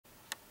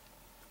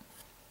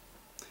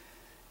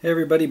Hey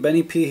everybody,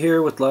 Benny P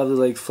here with Lively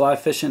Legz Fly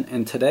Fishing,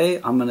 and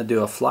today I'm going to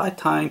do a fly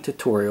tying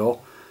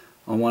tutorial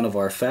on one of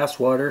our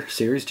fast water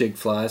series jig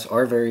flies,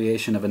 our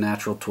variation of a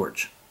natural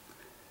torch.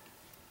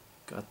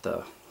 Got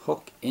the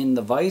hook in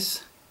the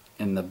vise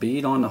and the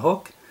bead on the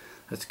hook.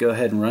 Let's go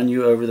ahead and run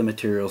you over the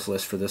materials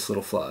list for this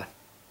little fly.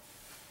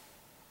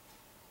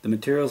 The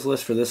materials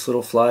list for this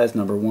little fly is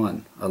number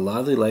 1, a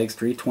Lively Legz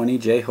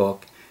 320J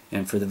hook,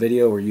 and for the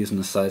video we're using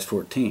the size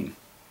 14.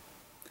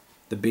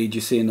 The bead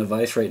you see in the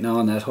vise right now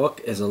on that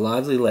hook is a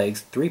Lively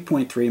Legz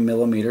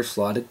 3.3mm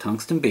slotted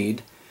tungsten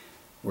bead.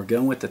 We're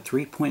going with the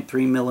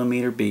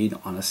 3.3mm bead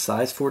on a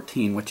size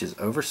 14, which is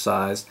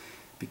oversized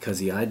because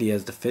the idea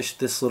is to fish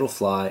this little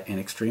fly in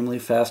extremely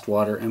fast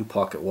water and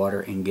pocket water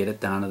and get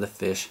it down to the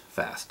fish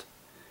fast.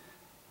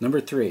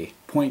 Number 3,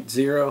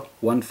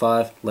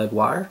 0.015 lead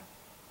wire.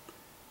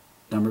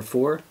 Number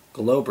 4,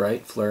 Glow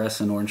Bright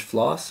fluorescent orange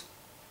floss.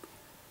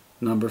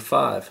 Number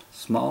 5,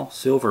 small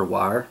silver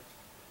wire.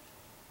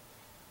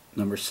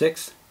 Number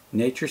 6,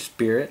 Nature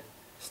Spirit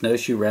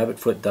snowshoe rabbit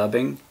foot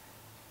dubbing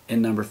in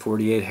number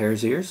 48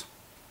 hare's ears.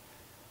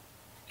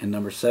 And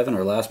number 7,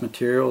 our last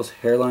material, is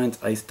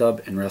Hairlines Ice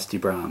Dub in Rusty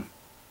Brown.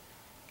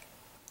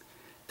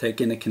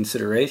 Take into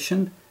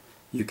consideration,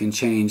 you can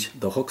change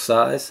the hook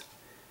size,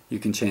 you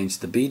can change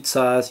the bead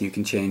size, you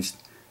can change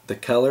the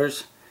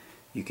colors,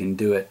 you can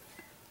do it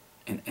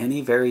in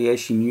any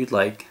variation you'd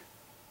like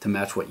to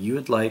match what you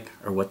would like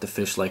or what the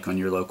fish like on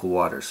your local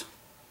waters.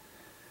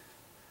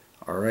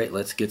 Alright,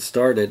 let's get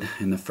started,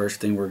 and the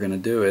first thing we're going to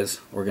do is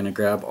we're going to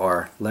grab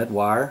our lead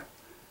wire,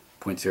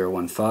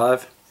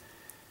 0.015,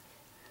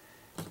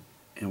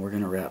 and we're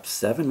going to wrap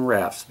 7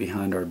 wraps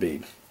behind our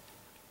bead.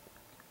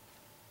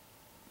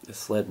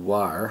 This lead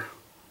wire,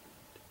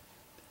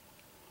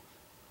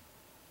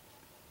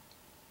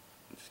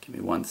 just give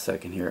me 1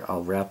 second here,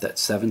 I'll wrap that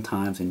 7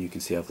 times, and you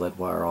can see I've lead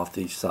wire off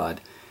each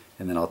side,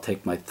 and then I'll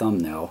take my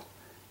thumbnail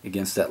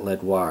against that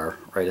lead wire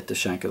right at the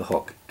shank of the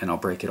hook, and I'll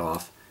break it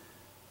off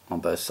on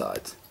both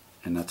sides,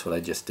 and that's what I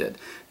just did.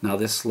 Now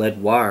this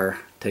lead wire,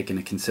 taken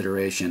into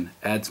consideration,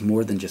 adds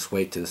more than just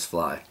weight to this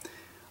fly.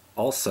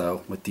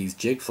 Also, with these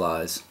jig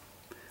flies,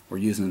 we're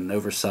using an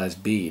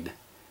oversized bead.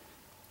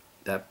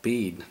 That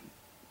bead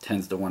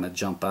tends to want to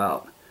jump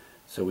out,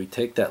 so we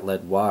take that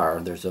lead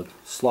wire, there's a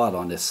slot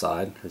on this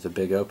side, there's a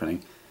big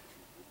opening,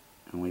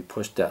 and we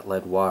push that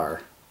lead wire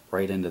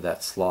right into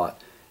that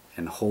slot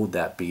and hold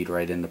that bead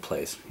right into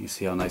place. You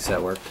see how nice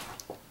that worked?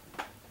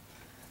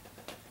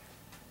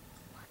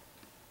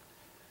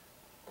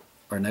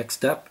 Our next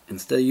step,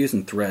 instead of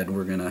using thread,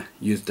 we're going to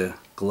use the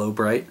Glow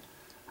Bright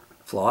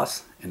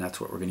floss, and that's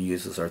what we're going to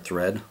use as our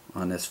thread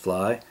on this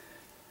fly,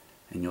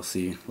 and you'll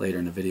see later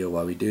in the video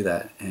why we do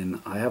that.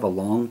 And I have a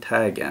long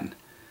tag end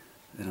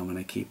that I'm going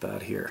to keep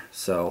out here,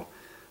 so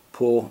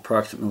pull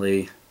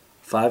approximately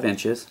 5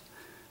 inches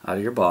out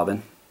of your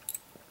bobbin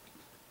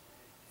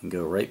and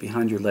go right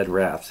behind your lead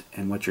wraps,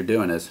 and what you're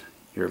doing is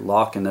you're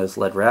locking those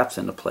lead wraps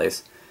into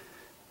place.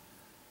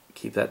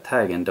 Keep that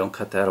tag in, don't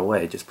cut that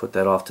away, just put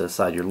that off to the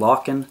side. You're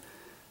locking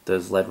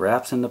those lead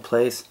wraps into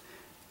place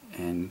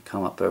and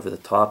come up over the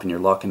top, and you're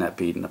locking that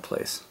bead into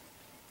place.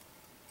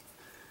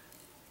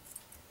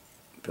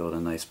 Build a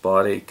nice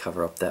body,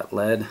 cover up that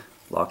lead,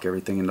 lock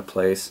everything into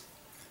place.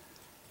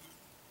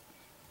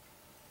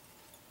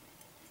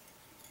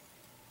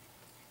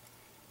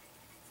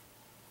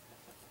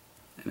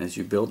 And as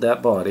you build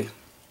that body,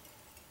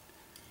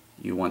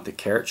 you want the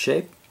carrot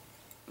shape.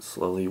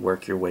 Slowly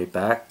work your way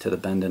back to the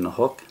bend in the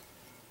hook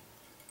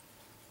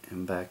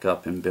and back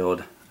up and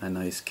build a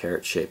nice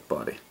carrot shaped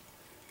body.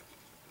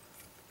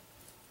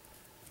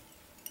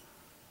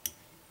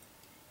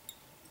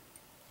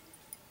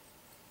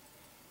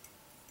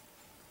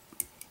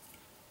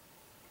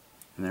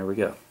 And there we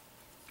go.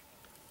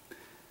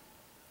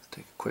 Let's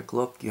take a quick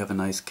look. You have a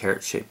nice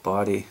carrot shaped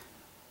body,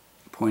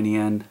 pointy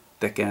end,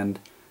 thick end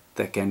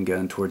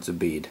going towards the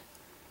bead.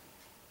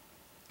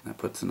 That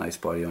puts a nice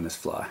body on this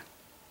fly.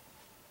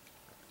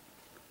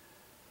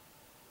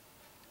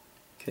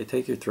 Okay,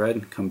 take your thread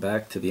and come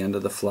back to the end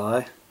of the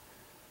fly,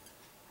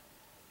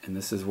 and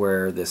this is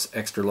where this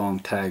extra long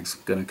tag's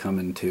going to come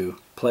into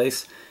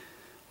place.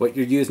 What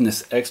you're using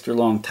this extra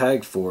long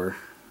tag for,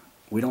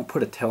 we don't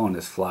put a tail on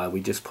this fly,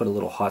 we just put a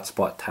little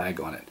hotspot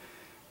tag on it,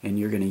 and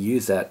you're going to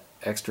use that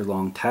extra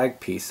long tag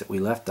piece that we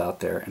left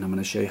out there, and I'm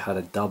going to show you how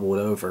to double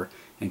it over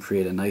and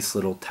create a nice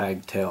little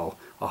tag tail,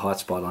 a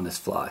hotspot on this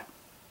fly.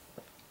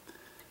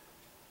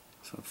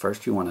 So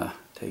first you want to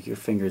take your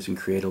fingers and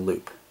create a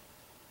loop.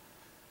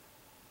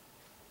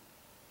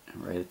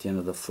 And right at the end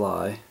of the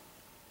fly,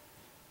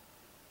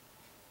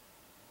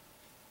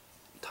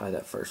 tie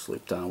that first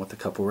loop down with a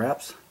couple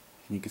wraps.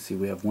 And you can see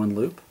we have 1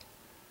 loop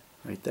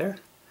right there.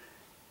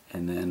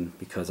 And then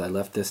because I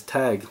left this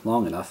tag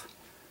long enough,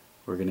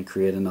 we're going to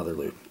create another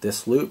loop.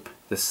 This loop,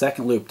 the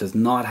second loop, does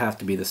not have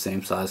to be the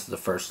same size as the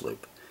first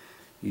loop.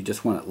 You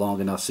just want it long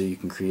enough so you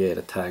can create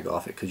a tag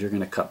off it, because you're going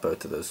to cut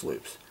both of those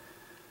loops.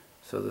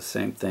 So the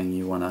same thing,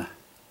 you want to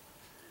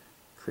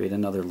create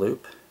another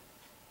loop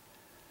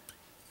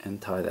and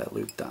tie that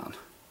loop down.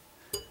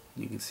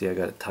 You can see I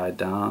got it tied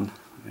down.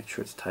 Make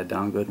sure it's tied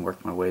down good and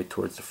work my way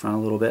towards the front a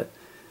little bit.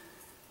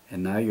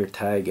 And now your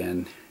tag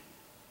end,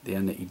 the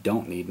end that you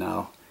don't need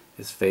now,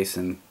 is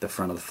facing the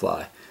front of the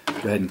fly. Go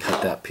ahead and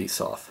cut that piece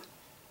off.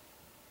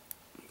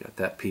 You got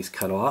that piece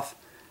cut off,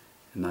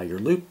 and now your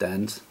looped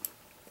ends,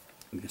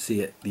 you can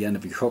see at the end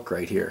of your hook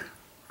right here,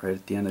 right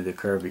at the end of the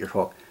curve of your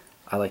hook.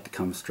 I like to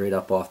come straight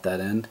up off that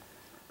end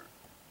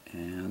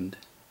and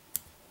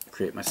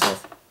create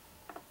myself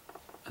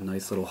a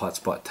nice little hot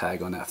spot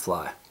tag on that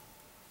fly.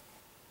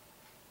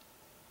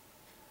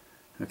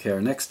 Okay,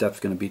 our next step is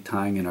going to be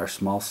tying in our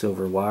small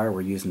silver wire.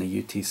 We're using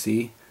the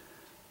UTC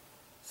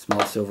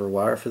small silver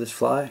wire for this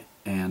fly,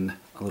 and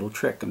a little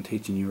trick I'm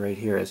teaching you right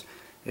here is,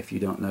 if you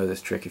don't know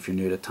this trick, if you're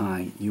new to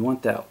tying, you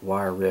want that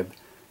wire rib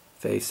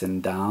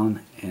facing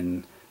down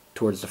and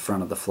towards the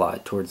front of the fly,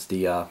 towards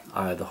the eye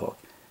of the hook.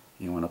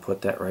 You want to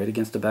put that right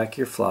against the back of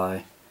your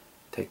fly,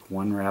 take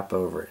one wrap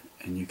over it,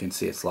 and you can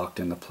see it's locked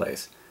into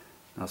place.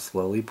 Now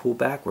slowly pull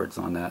backwards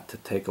on that to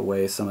take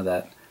away some of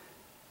that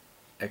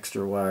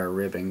extra wire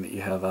ribbing that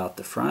you have out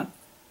the front,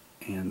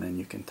 and then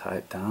you can tie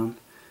it down,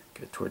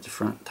 go towards the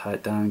front, tie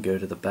it down, go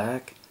to the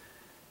back,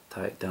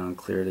 tie it down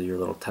clear to your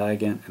little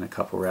tag end, and a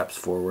couple wraps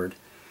forward,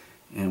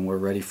 and we're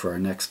ready for our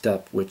next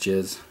step, which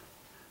is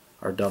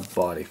our dubbed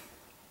body.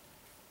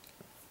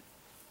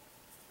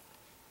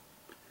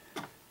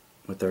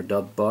 With our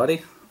dubbed body,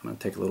 I'm going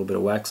to take a little bit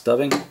of wax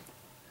dubbing,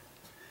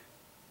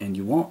 and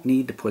you won't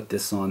need to put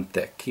this on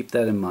thick. Keep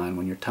that in mind.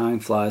 When you're tying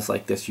flies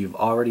like this, you've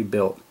already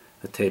built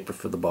a taper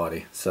for the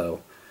body,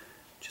 so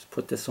just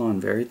put this on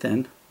very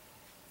thin.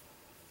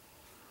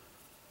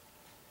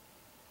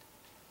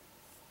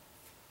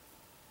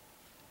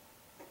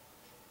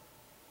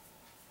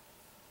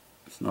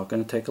 It's not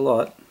going to take a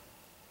lot.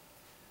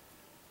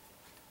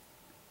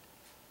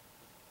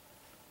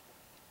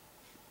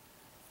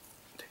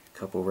 Take a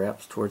couple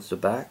wraps towards the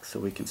back so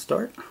we can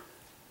start,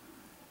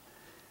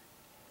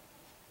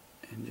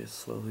 and just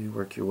slowly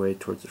work your way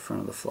towards the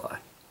front of the fly,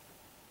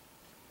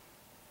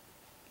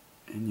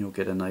 and you'll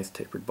get a nice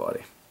tapered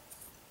body.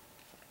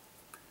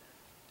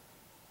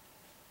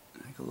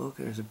 Take a look,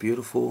 there's a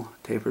beautiful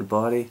tapered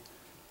body.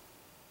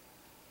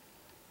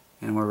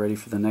 And we're ready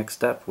for the next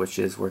step, which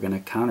is we're going to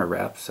counter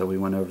wrap. So we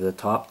went over the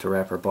top to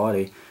wrap our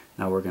body.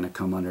 Now we're going to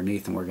come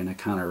underneath and we're going to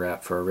counter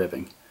wrap for our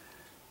ribbing.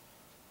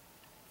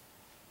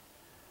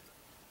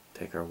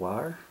 Take our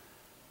wire,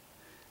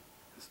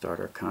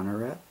 start our counter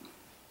wrap.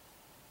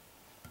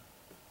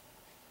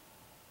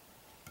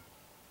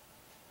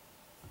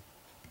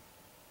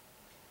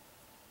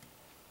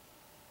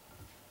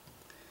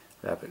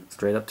 Wrap it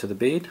straight up to the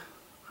bead.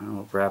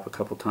 I'll wrap a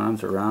couple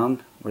times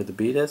around where the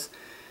bead is,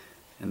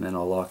 and then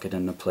I'll lock it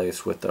into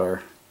place with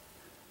our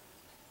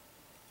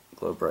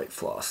Glow Bright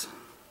floss.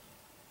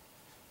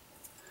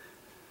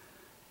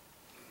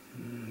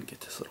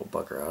 Get this little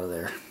bugger out of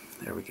there.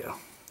 There we go.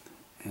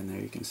 And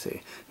there you can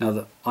see.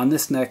 Now on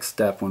this next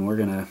step, when we're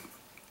gonna,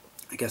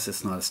 I guess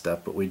it's not a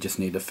step, but we just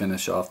need to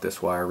finish off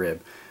this wire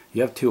rib.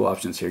 You have two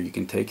options here. You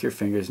can take your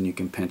fingers and you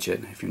can pinch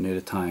it. If you're new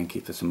to tying,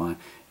 keep this in mind.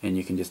 And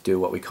you can just do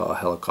what we call a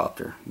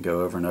helicopter.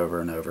 Go over and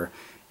over and over,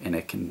 and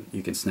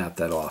you can snap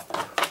that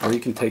off. Or you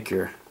can take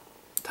your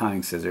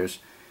tying scissors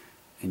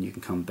and you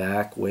can come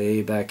back,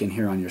 way back in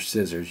here on your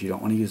scissors. You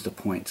don't want to use the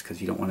points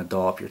because you don't want to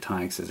dull up your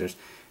tying scissors,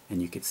 and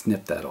you can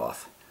snip that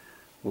off.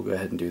 We'll go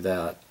ahead and do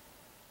that,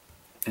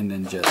 and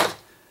then just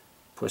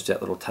push that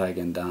little tag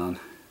end down,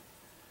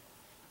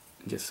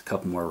 and just a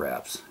couple more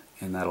wraps,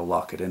 and that'll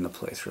lock it into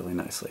place really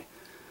nicely.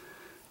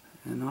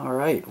 And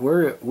alright,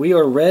 we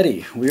are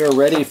ready. We are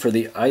ready for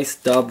the Ice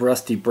Dub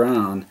Rusty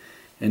Brown,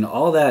 and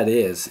all that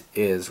is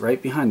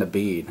right behind the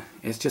bead.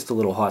 It's just a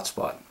little hot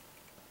spot.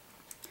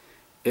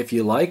 If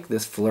you like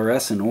this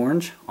fluorescent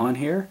orange on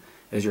here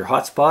as your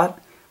hot spot,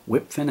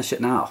 whip finish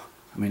it now.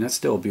 I mean, that's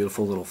still a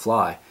beautiful little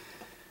fly.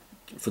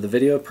 For the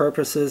video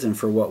purposes and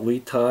for what we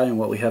tie and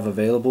what we have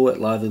available at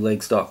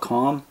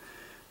livelylegz.com,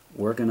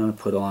 we're going to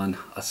put on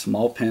a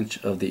small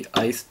pinch of the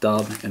Ice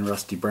Dub and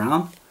Rusty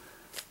Brown.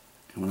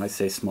 And when I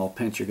say small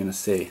pinch, you're going to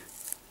see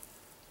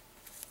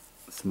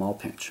a small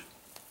pinch.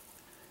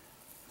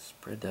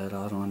 Spread that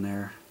out on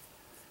there.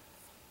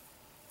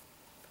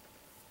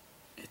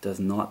 It does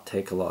not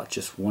take a lot.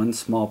 Just one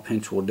small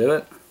pinch will do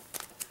it.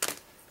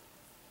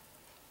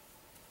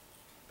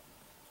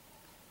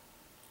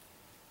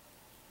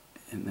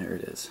 And there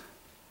it is.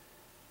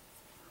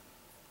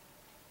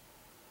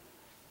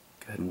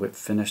 Go ahead and whip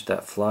finish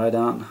that fly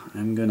down.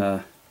 I'm going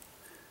to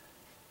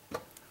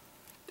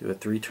do a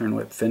 3-turn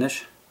whip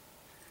finish.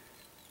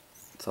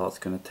 That's all it's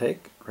going to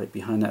take. Right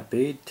behind that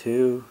bead.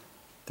 2,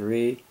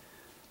 3.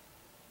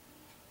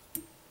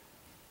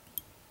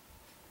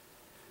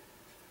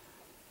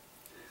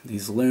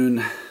 These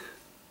Loon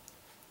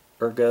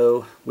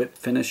Ergo whip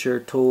finisher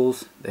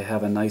tools, they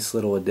have a nice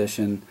little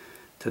addition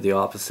to the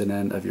opposite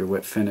end of your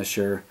whip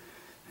finisher.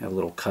 They have a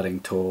little cutting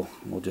tool.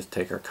 We'll just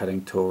take our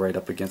cutting tool right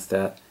up against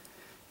that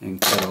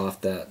and cut off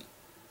that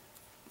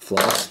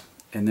floss.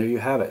 And there you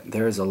have it.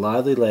 There is a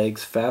Lively Legz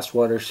Fast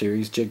Water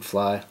Series Jig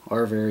Fly,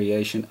 our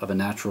variation of a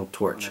natural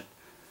torch.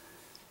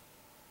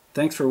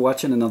 Thanks for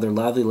watching another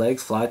Lively Legz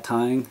fly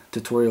tying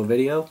tutorial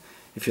video.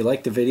 If you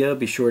liked the video,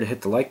 be sure to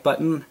hit the like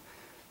button.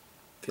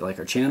 If you like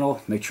our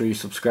channel, make sure you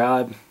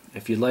subscribe.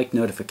 If you'd like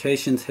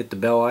notifications, hit the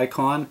bell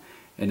icon.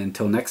 And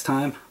until next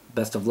time,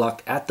 best of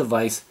luck at the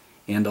vise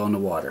and on the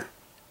water.